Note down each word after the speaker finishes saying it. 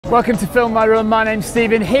Welcome to Film My Run, my name's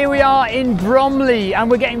Stephen. Here we are in Bromley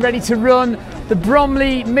and we're getting ready to run the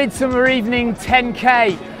Bromley Midsummer Evening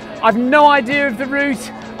 10K. I've no idea of the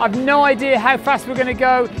route, I've no idea how fast we're going to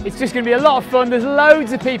go. It's just going to be a lot of fun, there's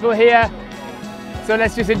loads of people here, so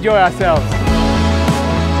let's just enjoy ourselves.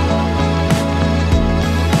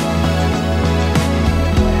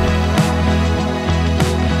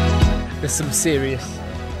 There's some serious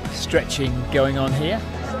stretching going on here.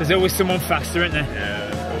 There's always someone faster, isn't there?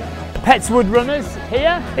 Yeah. Pettswood Runners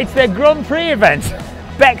here. It's their Grand Prix event.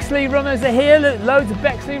 Bexley Runners are here. Loads of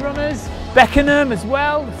Bexley Runners. Beckenham as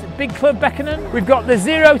well. It's a big club, Beckenham. We've got the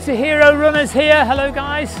Zero to Hero Runners here. Hello,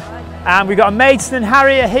 guys. And we've got a Maidstone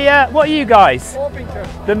Harrier here. What are you guys?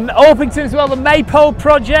 Orpington. The Orpington as well. The Maypole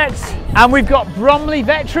Project. And we've got Bromley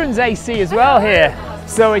Veterans AC as well here.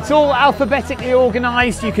 So it's all alphabetically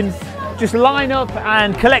organised. You can just line up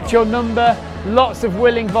and collect your number. Lots of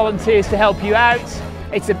willing volunteers to help you out.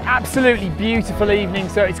 It's an absolutely beautiful evening,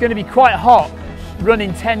 so it's going to be quite hot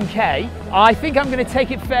running 10K. I think I'm going to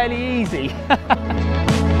take it fairly easy.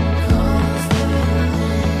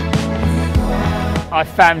 I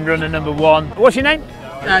found runner number one. What's your name?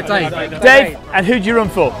 Dave. Dave, and who do you run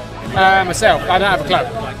for? Myself, I don't have a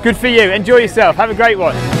club. Good for you, enjoy yourself, have a great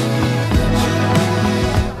one.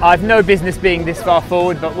 I've no business being this far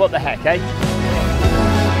forward, but what the heck, eh?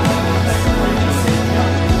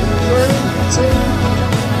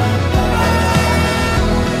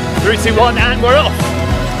 3, 2, 1, and we're off.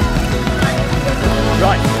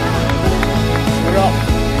 Right, we're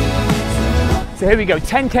off. So here we go,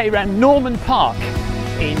 10K around Norman Park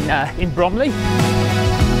in Bromley.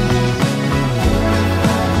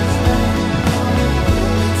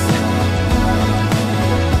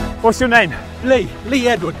 What's your name? Lee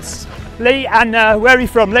Edwards. Lee, and where are you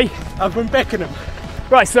from, Lee? I'm from Beckenham.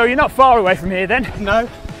 Right, so you're not far away from here then? No.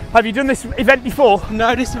 Have you done this event before?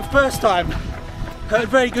 No, this is the first time. Heard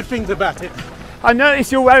very good things about it. I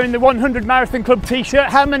noticed you're wearing the 100 Marathon Club t-shirt.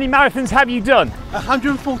 How many marathons have you done?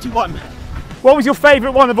 141. What was your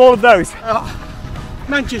favourite one of all of those?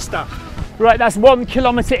 Manchester. Right, that's 1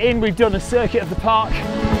 kilometre in. We've done a circuit of the park.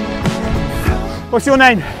 What's your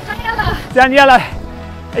name? Daniela.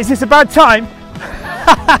 Daniela. Is this a bad time?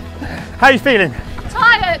 How are you feeling?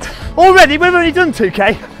 Tired. Already? We've only done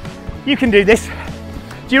 2K. You can do this.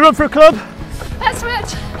 Do you run for a club?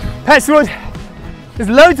 Pettswood. Pettswood. There's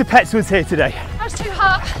loads of Pettswoods here today. That's too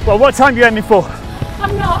hot. Well, what time are you aiming for?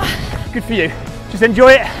 I'm not. Good for you. Just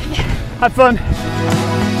enjoy it. Yeah. Have fun.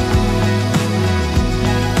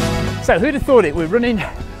 So who'd have thought it? We're running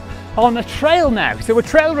on a trail now. So we're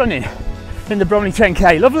trail running in the Bromley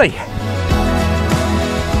 10K. Lovely.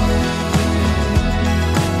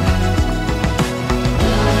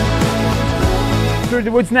 Through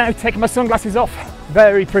the woods now, taking my sunglasses off.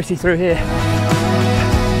 Very pretty through here.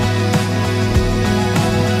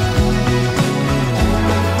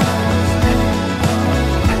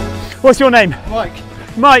 What's your name? Mike.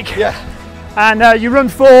 Mike? Yeah. And you run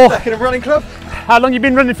for? Beckenham Running Club. How long you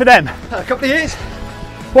been running for them? A couple of years.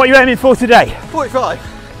 What are you aiming for today? 45.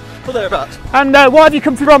 Or thereabouts. And why have you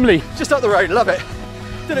come to Bromley? Just up the road, love it.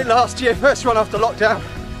 Did it last year, first run after lockdown.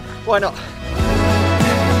 Why not?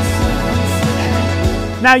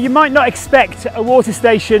 Now you might not expect a water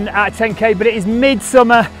station at 10K, but it is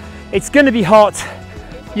midsummer. It's going to be hot.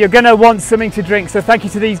 You're going to want something to drink, so thank you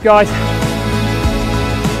to these guys.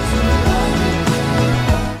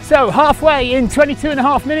 So halfway in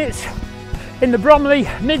 22.5 minutes in the Bromley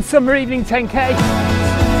Midsummer Evening 10K.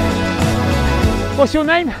 What's your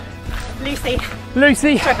name? Lucy.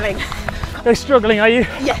 Lucy. Struggling. You're struggling, are you?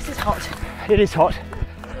 Yes, it's hot. It is hot.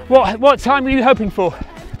 What time were you hoping for?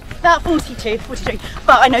 About 42.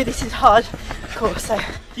 But I know this is hard, of course, so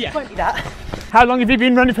Yeah. won't be that. How long have you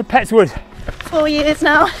been running for Pettswood? 4 years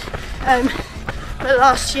now. But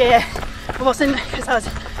last year I wasn't, because I was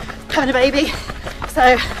having a baby.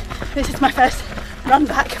 So this is my first run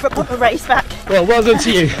back, a proper race back. Well done to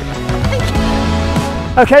you.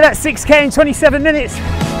 Thank you. Okay, that's 6K in 27 minutes.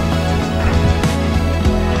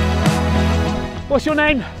 What's your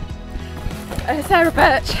name? Sarah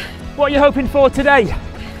Birch. What are you hoping for today?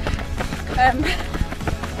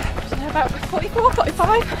 About 44,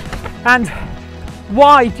 45. And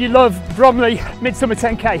why do you love Bromley Midsummer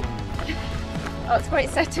 10K? Oh, it's a great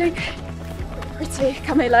setting. Pretty,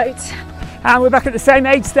 come here loads. And we're back at the same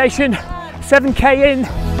aid station, 7K in.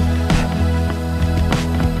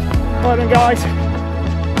 Well done, guys.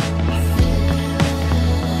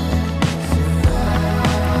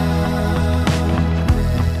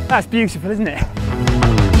 That's beautiful, isn't it?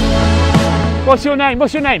 What's your name?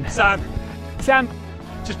 What's your name? Sam. Sam.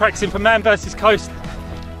 Just practicing for Man vs Coast,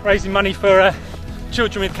 raising money for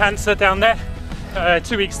children with cancer down there.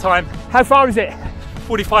 2 weeks time. How far is it?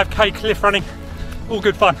 45k cliff running. All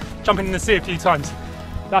good fun. Jumping in the sea a few times.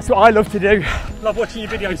 That's what I love to do. Love watching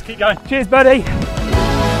your videos. Keep going. Cheers, buddy.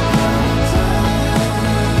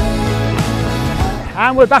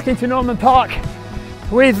 And we're back into Norman Park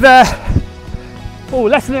with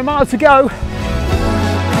less than a mile to go.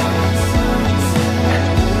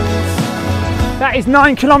 That is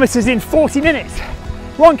 9 kilometres in 40 minutes.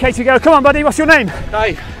 1k to go. Come on, buddy. What's your name?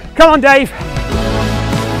 Dave. Come on, Dave.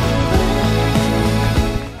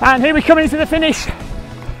 And here we come into the finish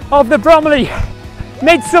of the Bromley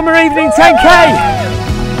Midsummer Evening 10k.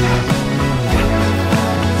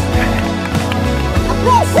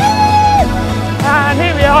 And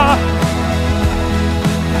here we are.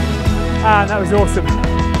 And that was awesome.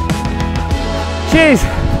 Cheers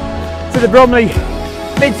to the Bromley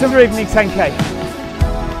Midsummer Evening 10k.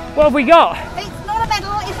 What have we got? It's not a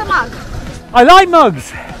medal, it's a mug. I like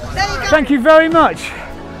mugs. There you go. Thank you very much.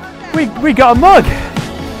 We got a mug.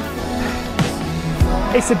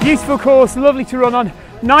 It's a beautiful course, lovely to run on.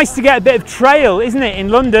 Nice to get a bit of trail, isn't it, in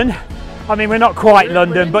London? I mean, we're not quite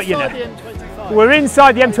London, but you know. We're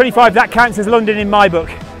inside the M25, that counts as London in my book.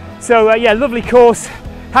 So yeah, lovely course.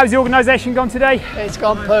 How's the organisation gone today? It's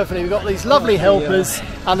gone perfectly. We've got these lovely helpers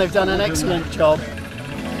and they've done an excellent job.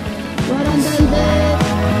 Well done, David.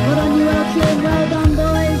 Well done, you Welshers. Well done,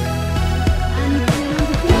 boys. And you've done it on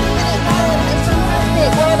the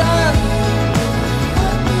fantastic. Well done.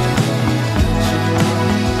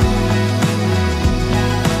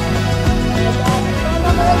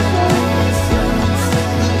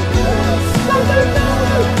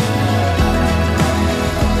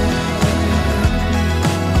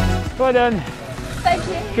 Well done. Thank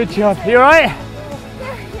you. Good job. You alright?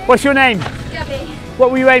 What's your name? Gabby. What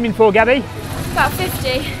were you aiming for, Gabby? About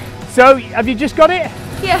 50. So, have you just got it?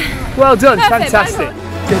 Yeah. Well done, Perfect, fantastic.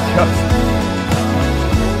 bang Good job.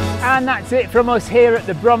 And that's it from us here at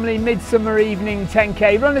the Bromley Midsummer Evening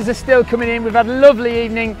 10k. Runners are still coming in. We've had a lovely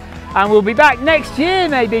evening and we'll be back next year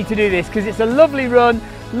maybe to do this because it's a lovely run.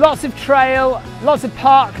 Lots of trail, lots of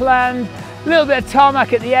parkland, a little bit of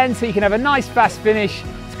tarmac at the end so you can have a nice fast finish.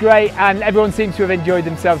 It's great and everyone seems to have enjoyed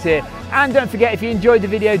themselves here. And don't forget, if you enjoyed the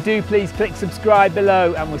video, do please click subscribe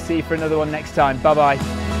below and we'll see you for another one next time. Bye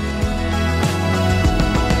bye.